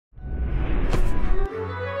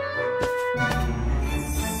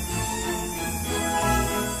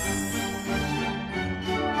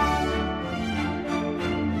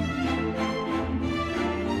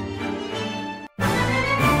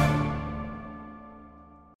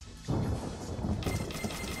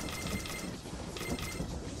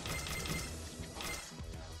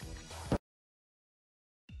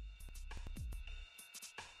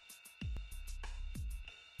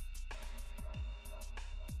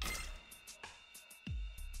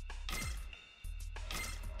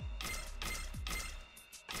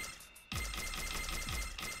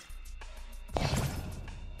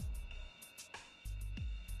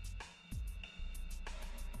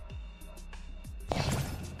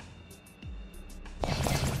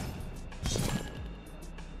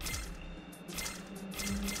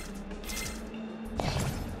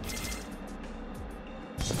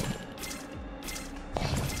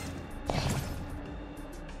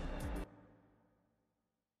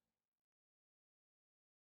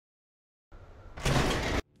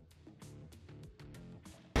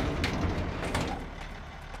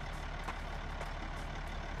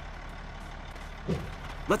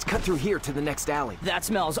Let's cut through here to the next alley. That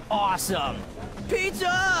smells awesome!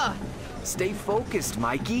 Pizza! Stay focused,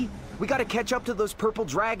 Mikey. We gotta catch up to those purple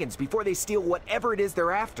dragons before they steal whatever it is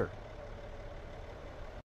they're after.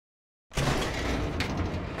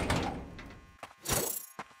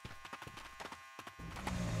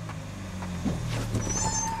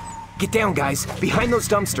 Get down, guys. Behind those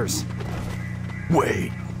dumpsters.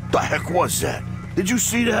 Wait, the heck was that? Did you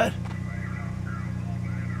see that?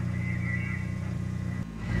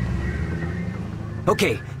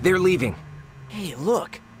 Okay, they're leaving. Hey,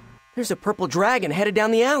 look. There's a purple dragon headed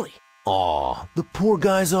down the alley. Aw, the poor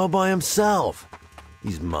guy's all by himself.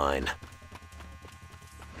 He's mine.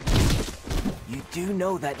 You do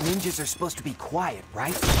know that ninjas are supposed to be quiet,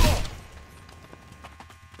 right?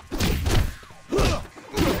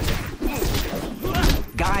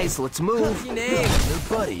 Guys, let's move. Name.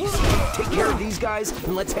 They're buddies. Take care of these guys,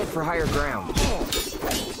 and let's head for higher ground.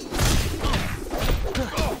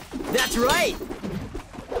 That's right!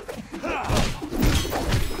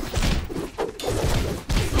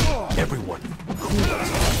 Everyone,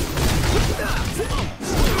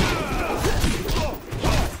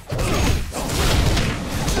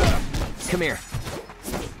 Come here.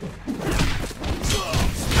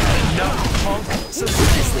 punk. So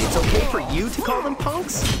seriously, it's okay for you to call them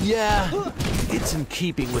punks? Yeah, it's in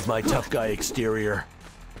keeping with my tough guy exterior.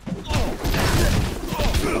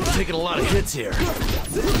 I'm taking a lot of hits here.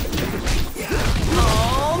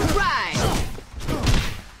 All right!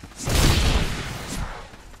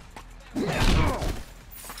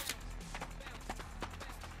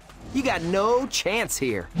 You got no chance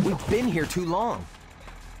here. We've been here too long.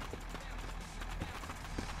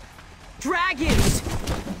 Dragons!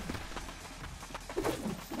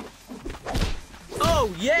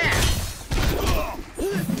 Oh, yeah!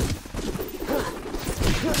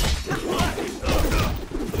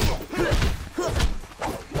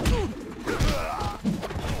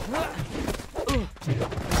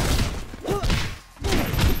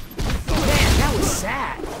 Man, that was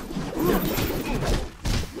sad.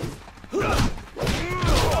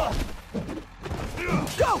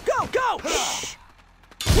 Go, go, go!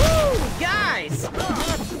 Woo, guys!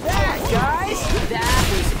 That, guys! That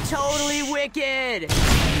was totally wicked!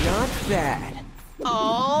 Not bad.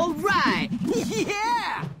 All right!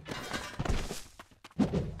 Yeah!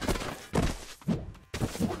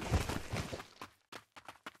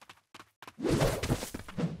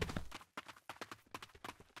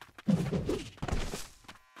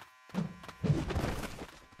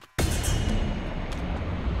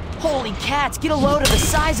 Holy cats, get a load of the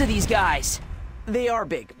size of these guys! They are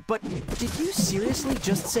big, but did you seriously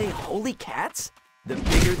just say holy cats? The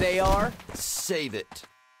bigger they are, Save it.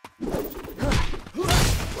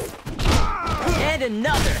 And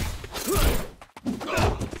another!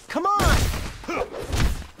 come on!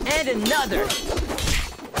 And another!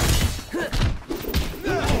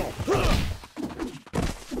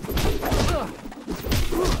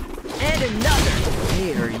 And another!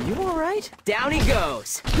 Hey, are you all right? Down he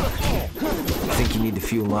goes! I think you need to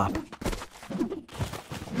fuel up.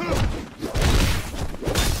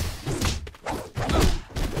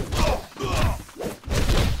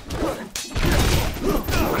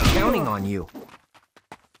 I'm counting on you.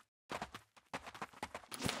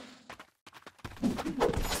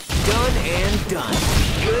 Done and done.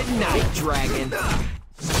 Good night, dragon. Come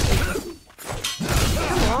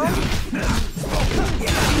on.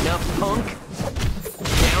 Enough, punk.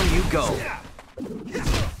 Down you go.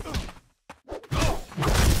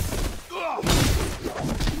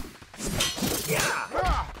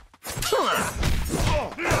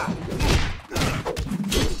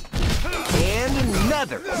 And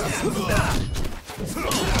another.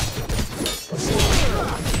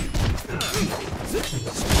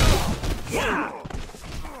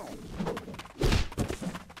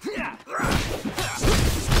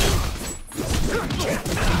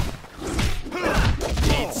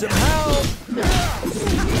 Need some help.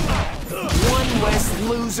 One less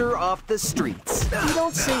loser off the streets. You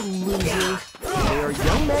don't say loser. They are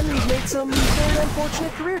young men who've made some very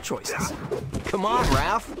unfortunate career choices. Come on,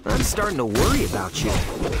 Ralph. I'm starting to worry about you.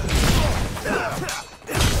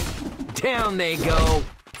 Down they go.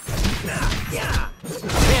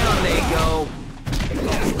 Down they go.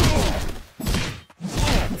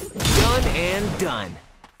 Done and done.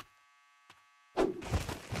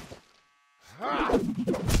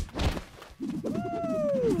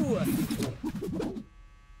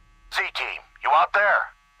 Z-Team, you out there?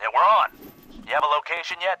 Yeah, we're on. You have a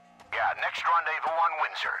location yet? Yeah, next rendezvous on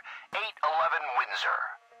Windsor. 811 Windsor.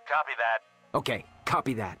 Copy that. Okay,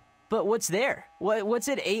 copy that. But what's there? What's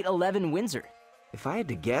at 811 Windsor? If I had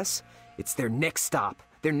to guess, it's their next stop.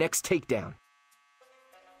 Their next takedown.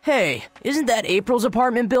 Hey, isn't that April's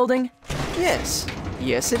apartment building? Yes.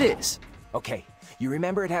 Yes, it is. Okay, you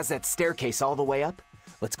remember it has that staircase all the way up?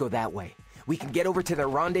 Let's go that way. We can get over to their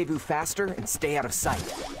rendezvous faster and stay out of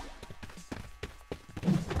sight.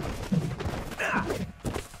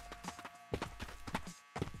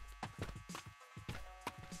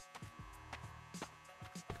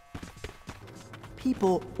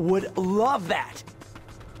 People would love that.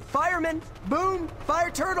 Firemen, boom, fire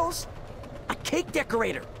turtles. A cake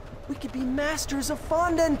decorator. We could be masters of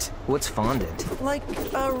fondant. What's fondant? Like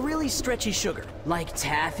a really stretchy sugar. Like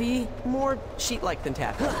taffy? More sheet-like than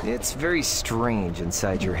taffy. It's very strange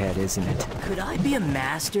inside your head, isn't it? Could I be a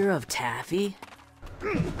master of taffy?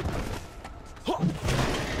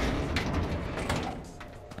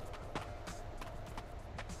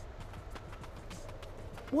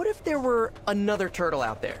 What if there were another turtle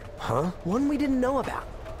out there? Huh? One we didn't know about.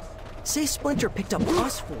 Say Splinter picked up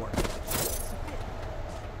us four.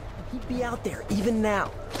 He'd be out there even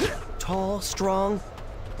now. Tall, strong,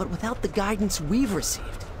 but without the guidance we've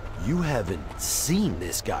received. You haven't seen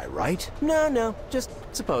this guy, right? No, just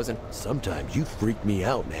supposing. Sometimes you freak me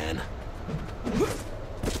out, man.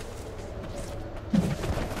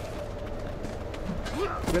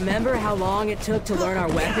 Remember how long it took to learn our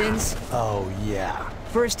weapons? Oh, yeah.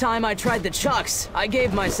 First time I tried the chucks, I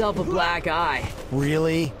gave myself a black eye.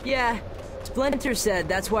 Really? Yeah, Splinter said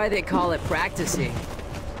that's why they call it practicing.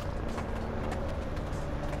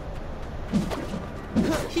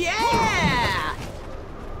 Yeah!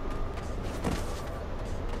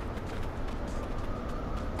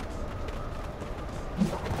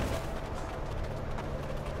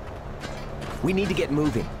 We need to get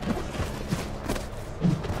moving.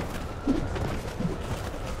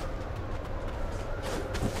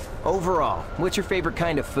 Overall, what's your favorite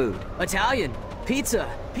kind of food? Italian. Pizza.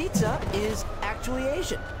 Pizza is actually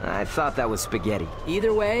Asian. I thought that was spaghetti.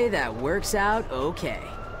 Either way, that works out okay.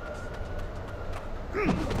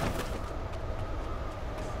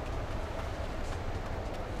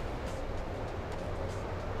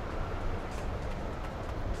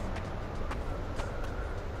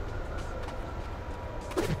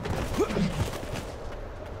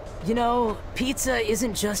 You know, pizza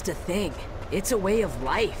isn't just a thing. It's a way of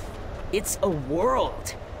life. It's a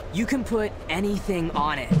world. You can put anything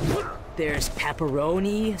on it. There's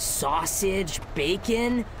pepperoni, sausage,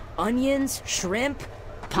 bacon, onions, shrimp,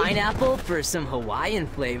 pineapple for some Hawaiian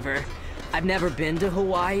flavor. I've never been to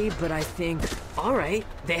Hawaii, but I think, all right,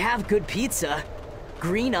 they have good pizza.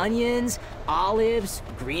 Green onions, olives,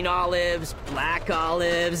 green olives, black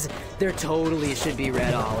olives. There totally should be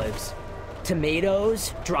red olives.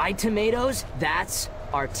 Tomatoes, dried tomatoes, that's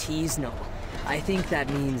artisanal. I think that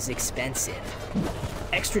means expensive.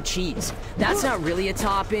 Extra cheese. That's not really a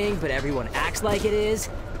topping, but everyone acts like it is.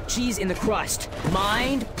 Cheese in the crust.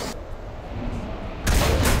 Mind?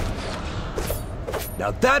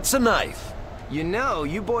 Now that's a knife. You know,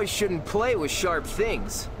 you boys shouldn't play with sharp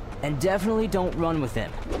things. And definitely don't run with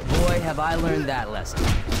him. Boy, have I learned that lesson.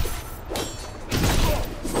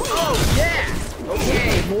 Oh, yeah!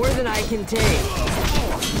 Okay, more than I can take.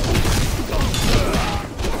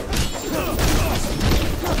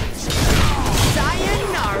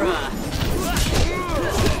 Sayonara!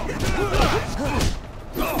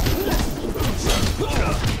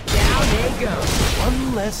 Down they go.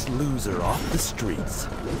 One less loser off the streets.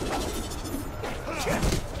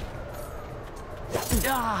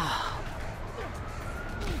 Ah.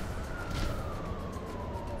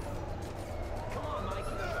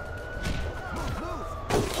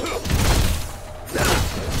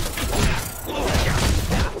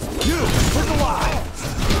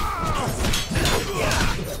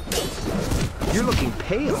 You're looking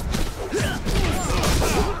pale.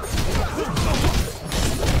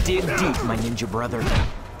 Dig deep, my ninja brother.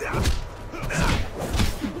 Done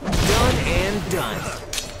and done.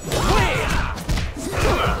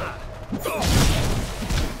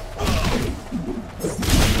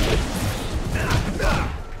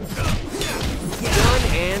 Done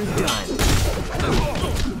and done.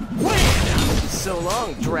 So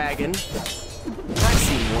long, dragon. I've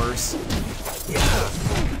seen worse.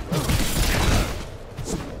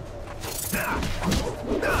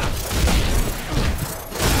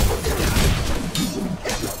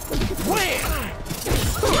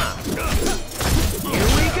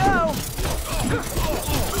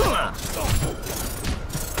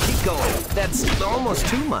 Keep going. That's almost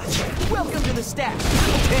too much. Welcome to the stack.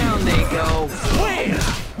 Down they go.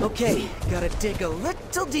 Okay, gotta dig a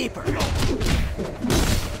little deeper.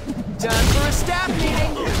 Time for a staff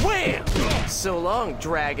meeting. Wham! So long,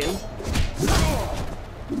 dragon.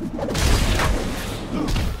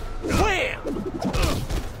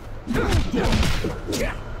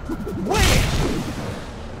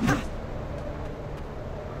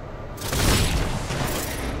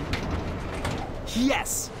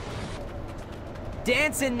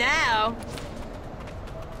 dancing now.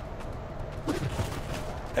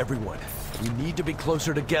 Everyone, we need to be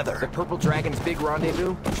closer together. The Purple Dragon's big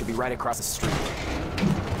rendezvous should be right across the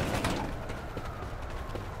street.